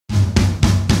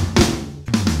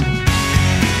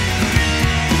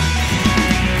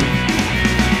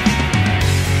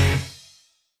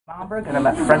Schaumburg, and I'm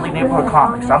at Friendly Neighborhood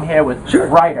Comics. I'm here with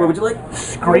writer, what would you like?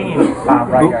 screen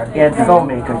writer, and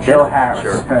filmmaker Joe Harris.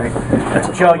 Sure.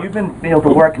 Joe, you've been able to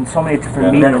work in so many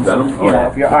different mediums,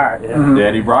 of your art.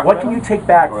 Daddy Brock. What can you take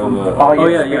back from all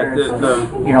your experiences?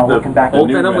 Looking back. Old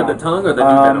Venom with the tongue or the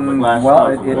new Venom? Well,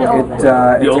 it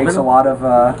takes a lot of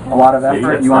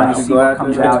effort. You want to see what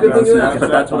comes out.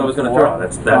 That's what I was going to throw.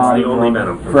 That's the only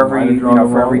Venom. For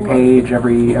every page,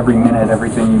 every minute,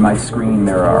 everything you might screen,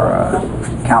 there are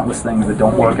countless things that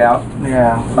don't work out.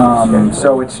 Yeah.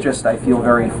 So it's just, I feel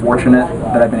very fortunate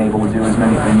that I've been able to do as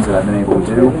many things that I've been able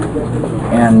to do,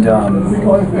 and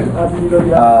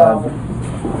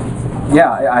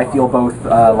yeah, I feel both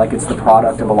like it's the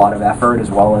product of a lot of effort as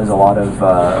well as a lot of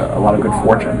good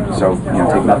fortune. So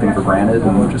take nothing for granted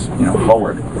and just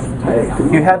forward.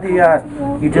 You had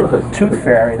you did the Tooth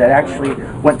Fairy that actually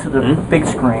went to the big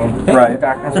screen. Right.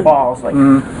 Darkness Falls, like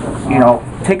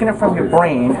taking it from your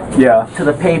brain to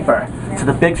the paper to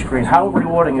the big screen. How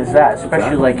rewarding is that?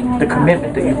 Especially like the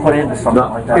commitment that you put into something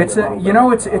like that. It's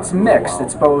mixed.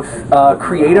 It's both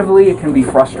creatively, it can be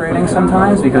frustrating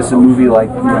sometimes because a movie like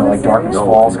Darkness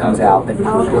Falls comes out that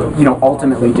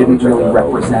ultimately didn't really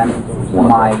represent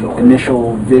my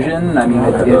initial vision. I mean,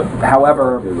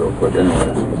 however,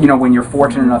 when you're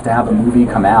fortunate enough to have a movie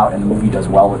come out and the movie does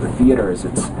well at the theaters,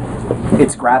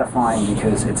 it's gratifying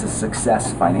because it's a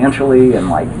success financially,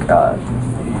 and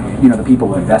the people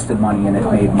who invested money in it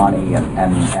made money,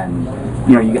 and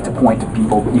you get to point to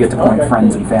people, you get to point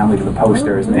friends and family to the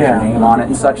posters and there's your name on it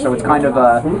and such. So it's kind of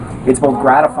it's both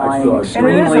gratifying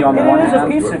extremely on the one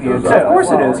hand. It is a piece of you too. Of course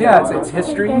it is. Yeah, it's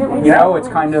history. It's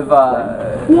kind of.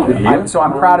 So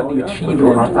I'm proud of the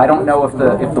achievement. I don't know if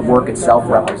the work itself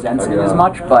represents it as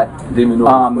much, but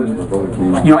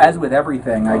as with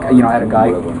everything, I had a guy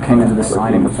who came into the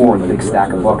signing before with a big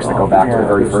stack of books that go back to the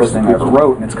very first thing I ever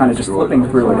wrote, and it's kind of just flipping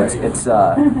through it. It's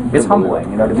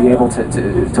humbling, to be able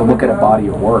to look at a body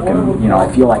of work, and I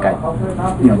feel like I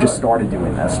just started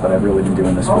doing this, but I've really been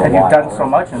doing this for a while. And you've done so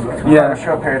much in a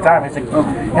short period of time. It's like,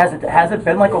 has it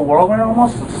been like a whirlwind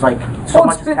almost? It's like so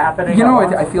much is happening.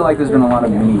 I feel like there's been a lot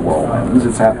of mini whirlwinds.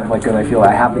 It's happened I feel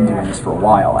I have been doing this for a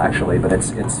while actually, but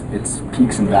it's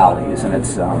peaks and valleys, and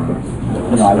it's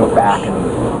I look back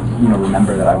and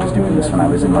remember that I was doing this when I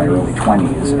was in my early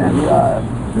 20s, and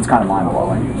it's kind of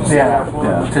mind-blowing. Yeah.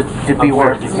 To be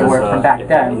where you were from back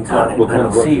then,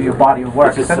 to see your body of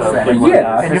work since then.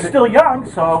 Yeah. And you're still young,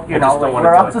 so,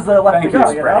 where else is there left to go?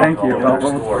 Thank you.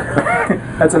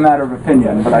 That's a matter of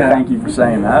opinion, but I thank you for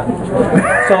saying that.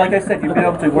 So, like I said, you've been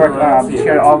able to work,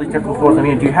 share all these different floors. I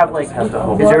mean, do you have, is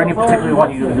there any particular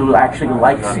one you actually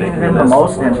like seeing in the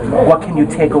most, and what can you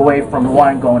take away from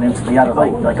one going into the other?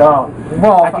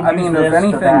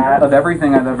 Of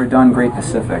everything I've ever done, Great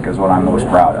Pacific is what I'm most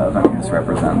proud of. I mean, this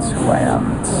represents who I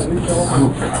am. It's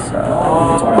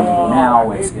what I'm doing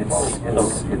now. I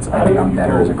think I'm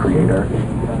better as a creator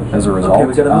as a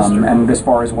result. And as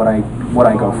far as what I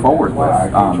go forward with,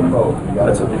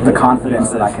 the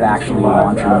confidence that I could actually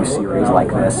launch a new series like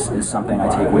this is something I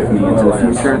take with me into the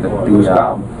future. The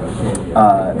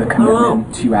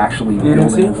commitment to actually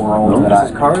building a world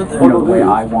that the way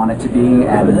I want it to be,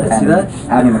 and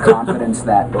having the confidence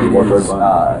that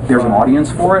there's an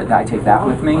audience for it. I take that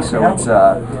with me. So it's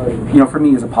for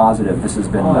me as a positive, this has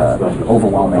been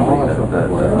overwhelmingly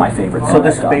my favorite thing. So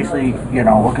this is basically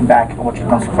looking back at what you've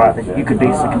done so far, that you could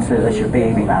basically consider this your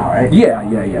baby now, right? Yeah.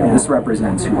 This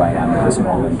represents who I am at this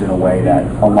moment in a way that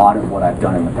a lot of what I've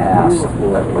done in the past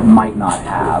might not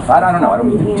have. I don't know. I don't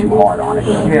mean to be too hard on it.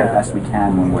 We do the best we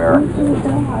can when we're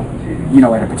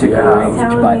at a particular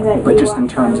age, but just in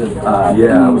terms of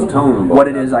what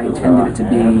it is I intended it to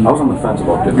be, I was on the fence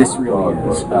about this really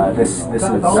is. This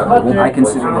is. I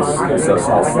consider this a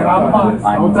success that I'm more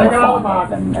fond of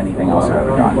than anything else I've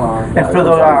ever done. And for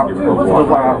the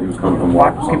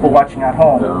people watching at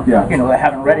home, that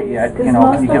haven't read it yet, can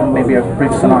you give them maybe a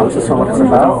brief synopsis of what it's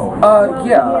about?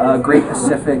 Great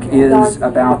Pacific is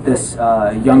about this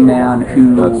young man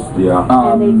who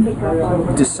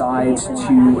decides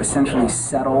to essentially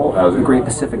settle the Great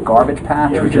Pacific Garbage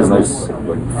Patch, which is this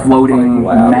floating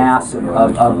mass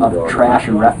of trash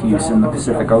and refuse in the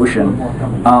Pacific Ocean,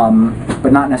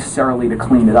 but not necessarily to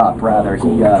clean it up. Rather,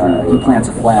 he plants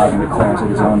a flag and declares it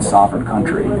his own sovereign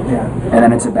country. And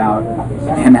then it's about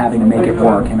him having to make it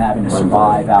work, him having to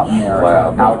survive out in there,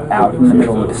 out in the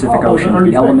middle of the Pacific Ocean.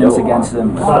 The elements against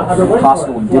him,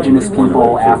 hostile indigenous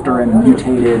people after him,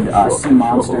 mutated sea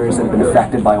monsters that have been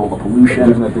affected by all the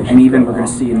pollution, and even we're going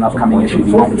to see in an upcoming issue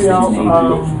the United States Navy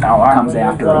comes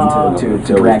after him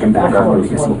to drag him back home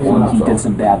because he did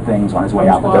some bad things on his way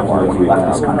out the door when he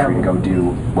left this country to go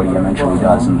do what he eventually usually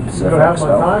does in the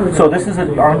Pacific. So this is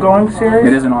an ongoing series?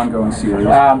 It is an ongoing series.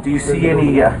 Do you see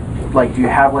any, like, do you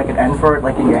have like an end for it,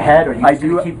 like in your head, or do you just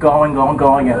gonna keep going,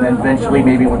 and then eventually,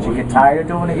 maybe once you get tired of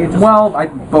doing it, you just... Well,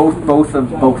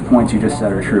 both points you just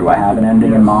said are true. I have an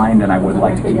ending in mind, and I would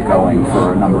like to keep going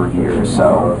for a number of years.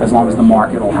 So as long as the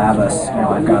market will have us,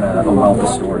 I've got a wealth of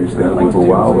stories that I'd like to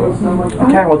do.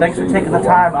 Okay, well, thanks for taking the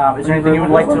time. Is there anything you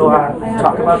would like to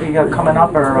talk about coming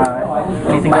up, or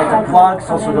anything you'd like to plug?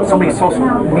 Somebody's social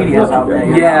media is out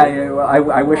there. Yeah, well,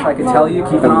 I wish I could tell you.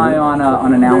 Keep an eye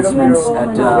on announcements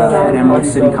at Emerald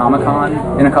City Comic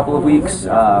Con in a couple of weeks.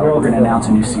 We're going to announce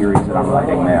a new series that I'm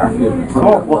writing there.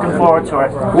 Cool. Looking forward to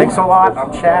it. Thanks a lot.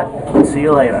 I'm Chad. See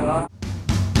you later.